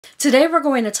Today we're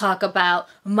going to talk about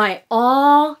my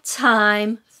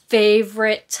all-time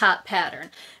favorite top pattern.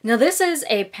 Now this is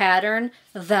a pattern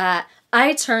that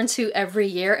I turn to every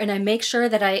year, and I make sure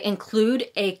that I include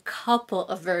a couple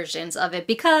of versions of it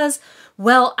because,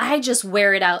 well, I just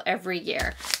wear it out every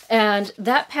year. And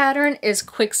that pattern is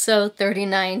Kwik Sew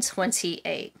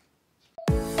 3928.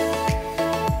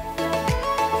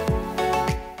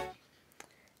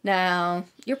 Now,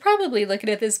 you're probably looking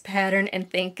at this pattern and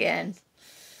thinking,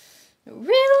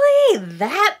 really?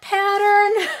 That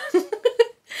pattern?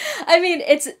 I mean,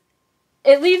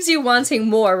 it leaves you wanting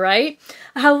more, right?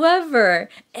 However,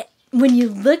 when you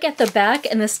look at the back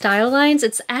and the style lines,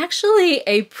 it's actually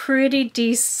a pretty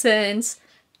decent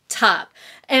top.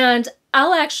 And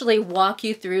I'll actually walk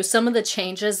you through some of the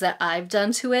changes that I've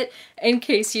done to it in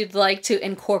case you'd like to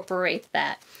incorporate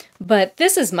that. But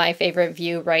this is my favorite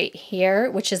view right here,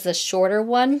 which is the shorter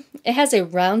one. It has a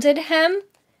rounded hem,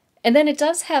 and then it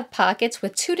does have pockets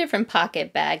with two different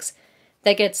pocket bags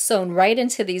that get sewn right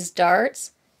into these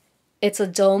darts. It's a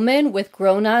dolman with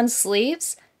grown-on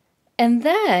sleeves, and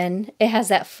then it has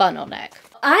that funnel neck.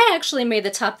 I actually made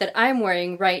the top that I'm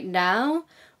wearing right now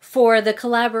for the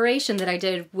collaboration that I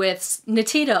did with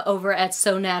Natita over at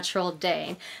So Natural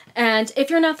Dane. And if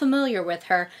you're not familiar with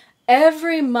her,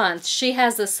 every month she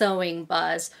has the Sewing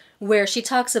Buzz where she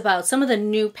talks about some of the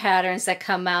new patterns that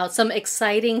come out, some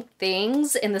exciting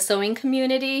things in the sewing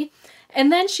community.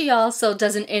 And then she also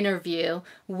does an interview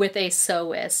with a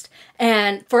sewist.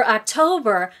 And for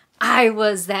October, I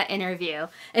was that interview.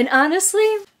 And honestly,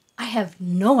 I have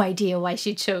no idea why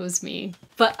she chose me.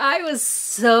 But I was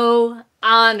so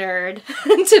honored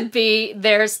to be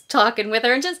there talking with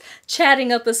her and just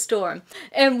chatting up a storm.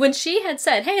 And when she had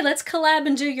said, hey, let's collab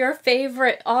and do your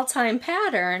favorite all-time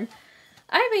pattern,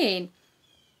 I mean,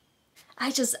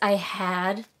 I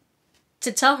had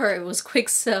to tell her it was Kwik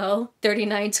Sew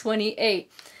 3928.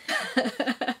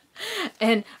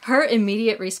 And her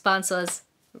immediate response was,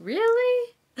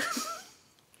 really?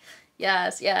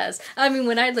 Yes, yes. I mean,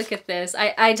 when I look at this,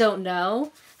 I don't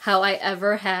know how I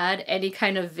ever had any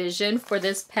kind of vision for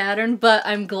this pattern, but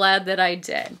I'm glad that I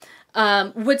did.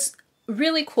 What's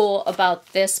really cool about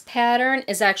this pattern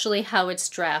is actually how it's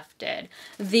drafted.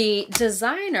 The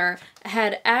designer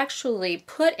had actually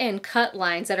put in cut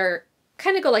lines that are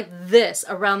kind of go like this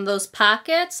around those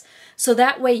pockets, so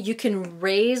that way you can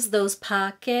raise those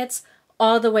pockets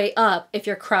all the way up if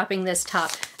you're cropping this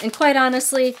top. And quite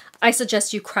honestly, I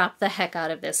suggest you crop the heck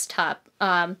out of this top.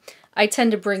 I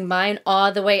tend to bring mine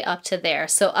all the way up to there,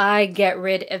 so I get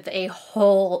rid of a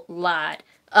whole lot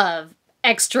of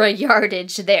extra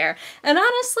yardage there. And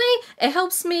honestly, it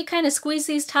helps me kind of squeeze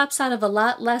these tops out of a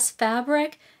lot less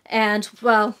fabric, and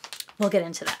well, we'll get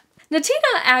into that.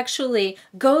 Natita actually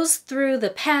goes through the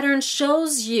pattern,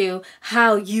 shows you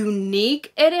how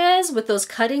unique it is with those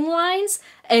cutting lines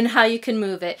and how you can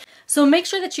move it. So make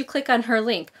sure that you click on her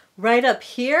link right up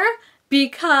here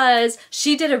because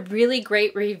she did a really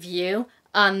great review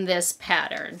on this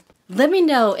pattern. Let me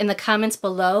know in the comments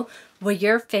below what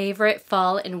your favorite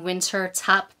fall and winter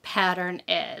top pattern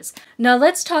is. Now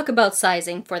let's talk about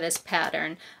sizing for this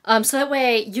pattern. So that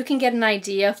way you can get an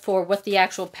idea for what the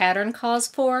actual pattern calls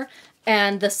for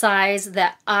and the size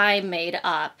that I made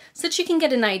up so that you can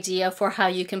get an idea for how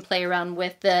you can play around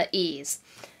with the ease.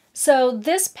 So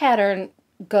this pattern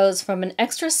goes from an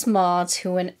extra small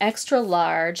to an extra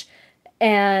large,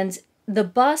 and the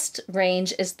bust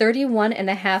range is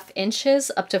 31.5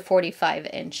 inches up to 45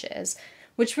 inches,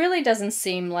 which really doesn't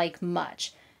seem like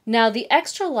much. Now the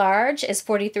extra large is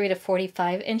 43 to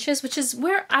 45 inches, which is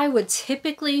where I would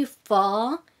typically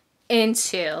fall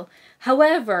into.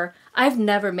 However, I've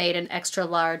never made an extra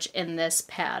large in this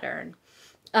pattern.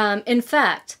 In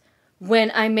fact,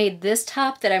 when I made this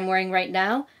top that I'm wearing right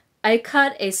now, I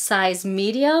cut a size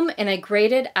medium and I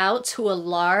graded out to a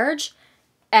large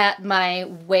at my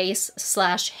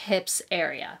waist/hips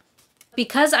area.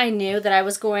 Because I knew that I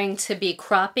was going to be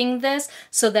cropping this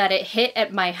so that it hit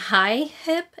at my high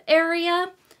hip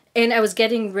area and I was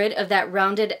getting rid of that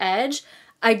rounded edge,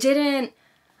 I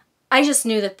just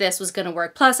knew that this was going to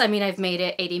work. Plus, I mean, I've made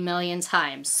it 80 million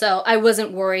times, so I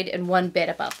wasn't worried in one bit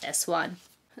about this one.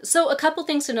 So a couple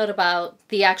things to note about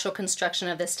the actual construction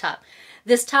of this top.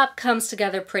 This top comes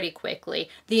together pretty quickly.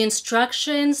 The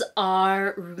instructions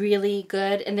are really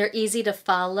good and they're easy to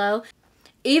follow.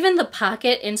 Even the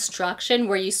pocket instruction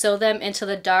where you sew them into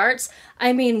the darts,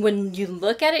 I mean, when you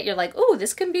look at it, you're like, oh,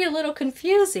 this can be a little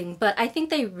confusing, but I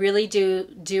think they really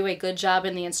do a good job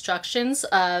in the instructions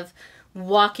of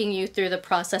walking you through the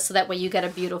process so that way you get a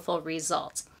beautiful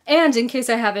result. And in case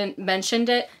I haven't mentioned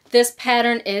it, this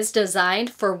pattern is designed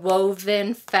for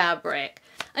woven fabric.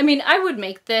 I mean, I would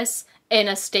make this in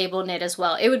a stable knit as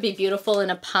well. It would be beautiful in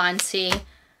a ponte.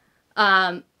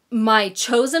 My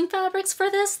chosen fabrics for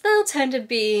this, though, tend to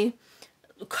be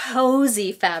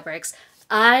cozy fabrics.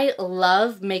 I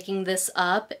love making this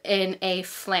up in a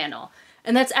flannel,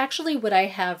 and that's actually what I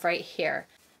have right here.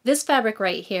 This fabric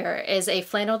right here is a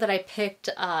flannel that I picked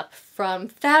up from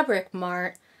Fabric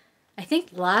Mart, I think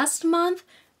last month,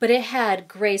 but it had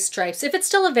gray stripes. If it's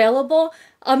still available,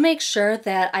 I'll make sure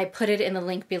that I put it in the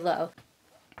link below.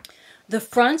 The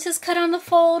front is cut on the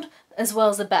fold as well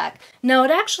as the back. Now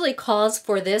it actually calls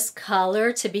for this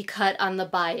collar to be cut on the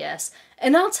bias,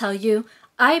 and I'll tell you,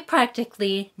 I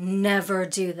practically never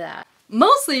do that.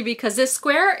 Mostly because this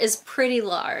square is pretty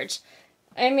large.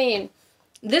 I mean,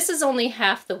 this is only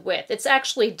half the width. It's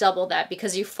actually double that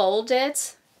because you fold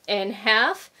it in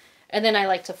half, and then I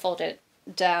like to fold it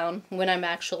down when I'm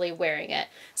actually wearing it.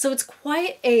 So it's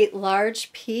quite a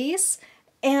large piece,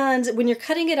 and when you're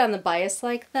cutting it on the bias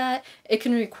like that, it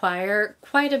can require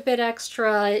quite a bit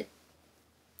extra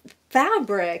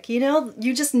fabric, you know?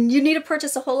 You need to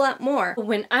purchase a whole lot more.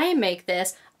 When I make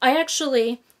this, I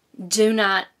actually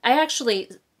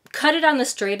cut it on the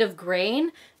straight of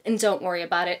grain and don't worry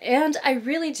about it. And I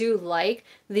really do like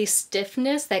the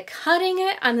stiffness that cutting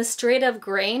it on the straight of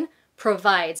grain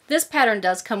provides. This pattern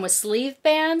does come with sleeve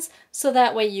bands, so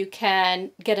that way you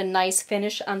can get a nice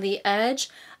finish on the edge.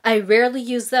 I rarely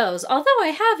use those, although I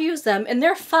have used them and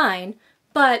they're fine,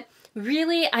 but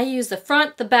really I use the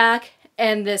front, the back,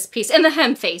 and this piece, and the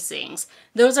hem facings.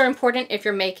 Those are important if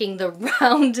you're making the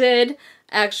rounded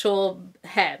actual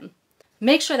hem.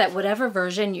 Make sure that whatever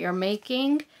version you're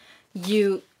making,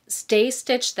 you stay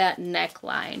stitch that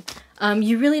neckline.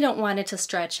 You really don't want it to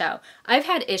stretch out. I've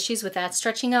had issues with that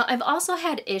stretching out. I've also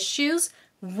had issues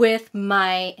with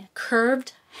my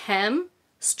curved hem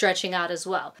stretching out as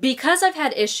well. Because I've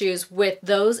had issues with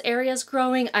those areas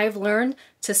growing, I've learned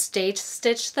to stage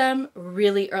stitch them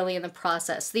really early in the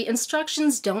process. The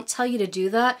instructions don't tell you to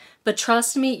do that, but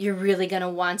trust me, you're really gonna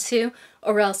want to,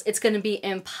 or else it's gonna be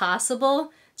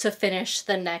impossible to finish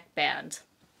the neckband.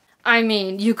 I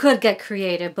mean, you could get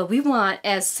creative, but we want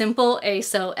as simple a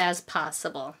sew as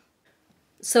possible.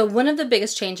 So one of the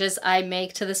biggest changes I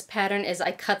make to this pattern is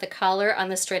I cut the collar on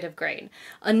the straight of grain.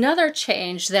 Another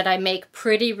change that I make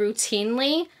pretty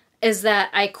routinely is that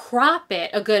I crop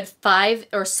it a good 5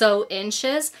 or so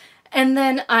inches, and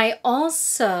then I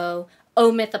also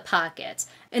omit the pockets.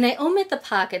 And I omit the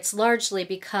pockets largely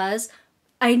because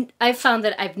I found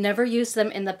that I've never used them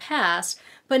in the past,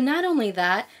 but not only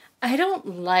that, I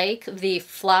don't like the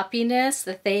floppiness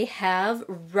that they have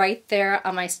right there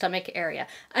on my stomach area.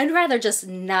 I'd rather just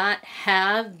not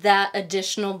have that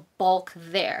additional bulk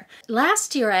there.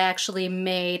 Last year I actually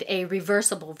made a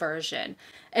reversible version.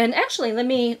 And actually, let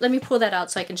me pull that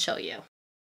out so I can show you.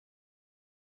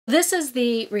 This is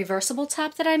the reversible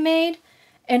top that I made.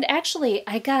 And actually,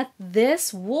 I got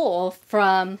this wool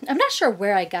from, I'm not sure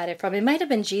where I got it from. It might have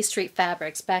been G Street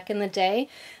Fabrics back in the day.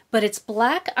 But it's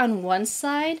black on one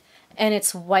side and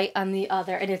it's white on the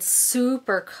other, and it's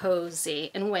super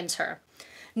cozy in winter.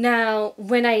 Now,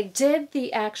 when I did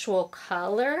the actual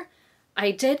collar,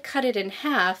 I did cut it in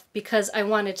half because I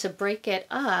wanted to break it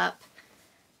up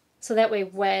so that way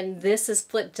when this is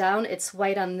flipped down, it's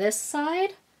white on this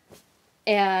side,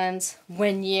 and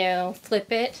when you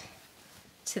flip it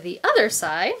to the other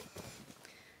side,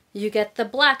 you get the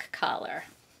black collar.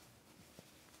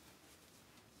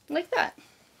 Like that.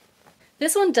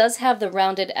 This one does have the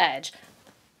rounded edge.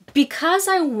 Because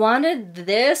I wanted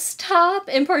this top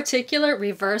in particular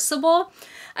reversible,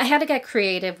 I had to get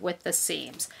creative with the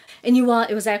seams. And you all,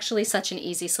 it was actually such an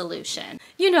easy solution.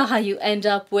 You know how you end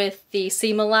up with the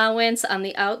seam allowance on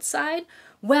the outside?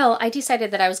 Well, I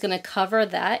decided that I was going to cover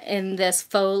that in this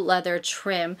faux leather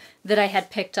trim that I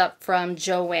had picked up from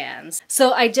Joann's.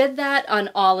 So I did that on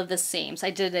all of the seams.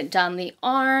 I did it down the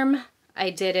arm,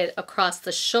 I did it across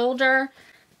the shoulder,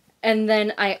 and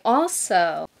then I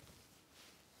also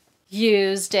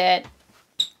used it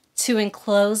to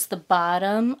enclose the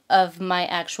bottom of my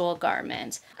actual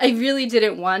garment. I really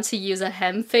didn't want to use a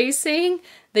hem facing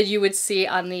that you would see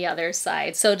on the other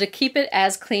side. So to keep it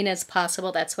as clean as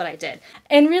possible, that's what I did.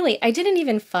 And really, I didn't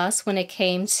even fuss when it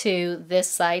came to this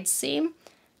side seam.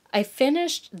 I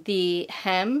finished the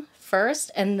hem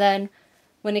first, and then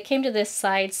when it came to this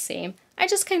side seam, I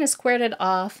just kind of squared it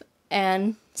off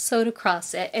and sewed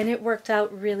across it, and it worked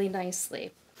out really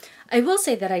nicely. I will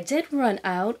say that I did run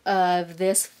out of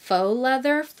this faux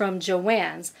leather from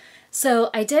Joann's, so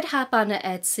I did hop onto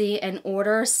Etsy and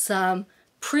order some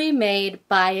pre-made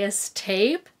bias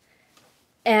tape,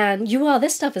 And you all,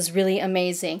 this stuff is really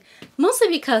amazing. Mostly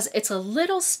because it's a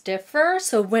little stiffer,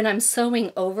 so when I'm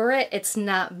sewing over it, it's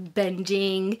not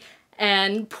bending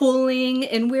and pulling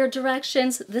in weird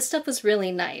directions. This stuff is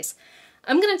really nice.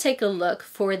 I'm going to take a look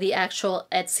for the actual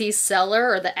Etsy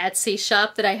seller or the Etsy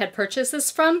shop that I had purchased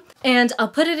this from, and I'll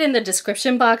put it in the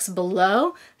description box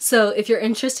below, so if you're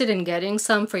interested in getting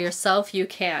some for yourself, you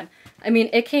can. I mean,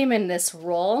 it came in this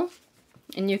roll,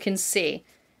 and you can see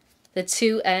the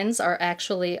two ends are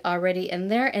actually already in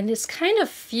there, and it's kind of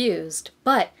fused,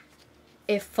 but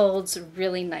it folds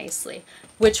really nicely,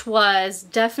 which was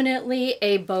definitely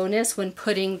a bonus when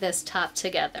putting this top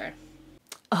together.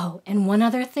 Oh, and one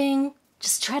other thing,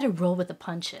 just try to roll with the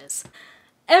punches.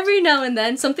 Every now and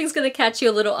then, something's gonna catch you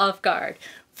a little off guard.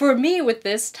 For me, with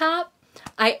this top,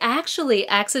 I actually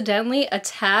accidentally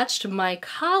attached my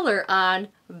collar on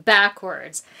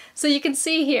backwards. So you can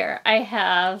see here, I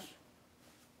have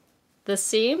the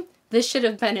seam. This should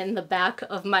have been in the back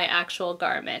of my actual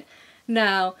garment.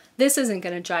 Now, this isn't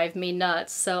gonna drive me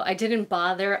nuts, so I didn't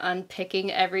bother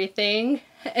unpicking everything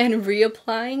and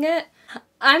reapplying it.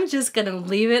 I'm just gonna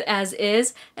leave it as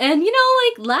is and, you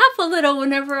know, like laugh a little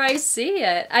whenever I see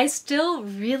it. I still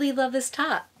really love this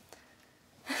top.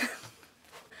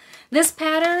 This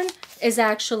pattern is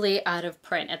actually out of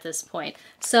print at this point.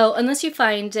 So unless you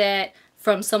find it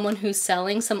from someone who's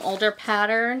selling some older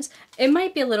patterns, it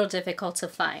might be a little difficult to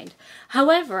find.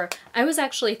 However, I was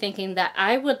actually thinking that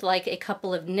I would like a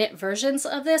couple of knit versions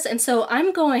of this, and so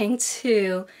I'm going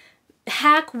to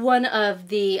hack one of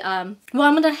the, I'm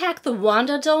going to hack the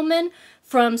Wanda Dolman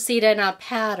from Seed and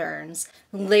Patterns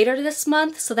later this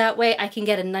month, so that way I can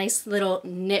get a nice little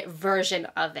knit version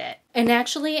of it. And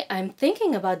actually, I'm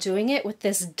thinking about doing it with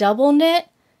this double knit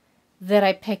that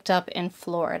I picked up in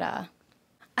Florida.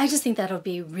 I just think that'll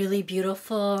be really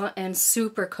beautiful and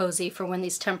super cozy for when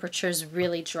these temperatures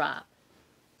really drop.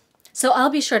 So I'll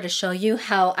be sure to show you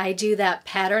how I do that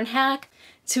pattern hack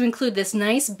to include this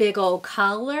nice big old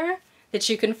collar that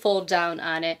you can fold down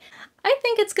on it. I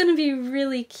think it's going to be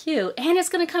really cute, and it's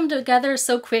going to come together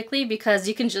so quickly because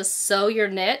you can just sew your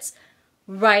knits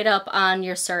right up on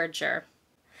your serger.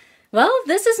 Well,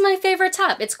 this is my favorite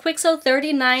top. It's Kwik Sew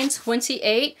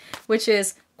 3928, which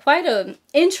is quite an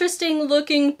interesting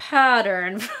looking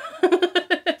pattern,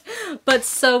 but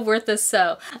so worth a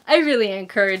sew. I really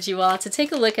encourage you all to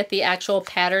take a look at the actual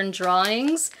pattern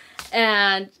drawings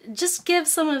and just give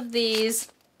some of these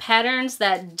patterns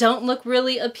that don't look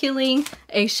really appealing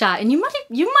a shot, and you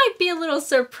might be a little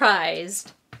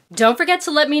surprised. Don't forget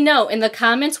to let me know in the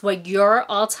comments what your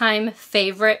all-time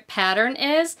favorite pattern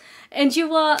is. And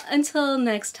you all, until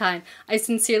next time, I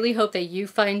sincerely hope that you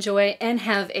find joy and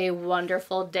have a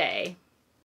wonderful day.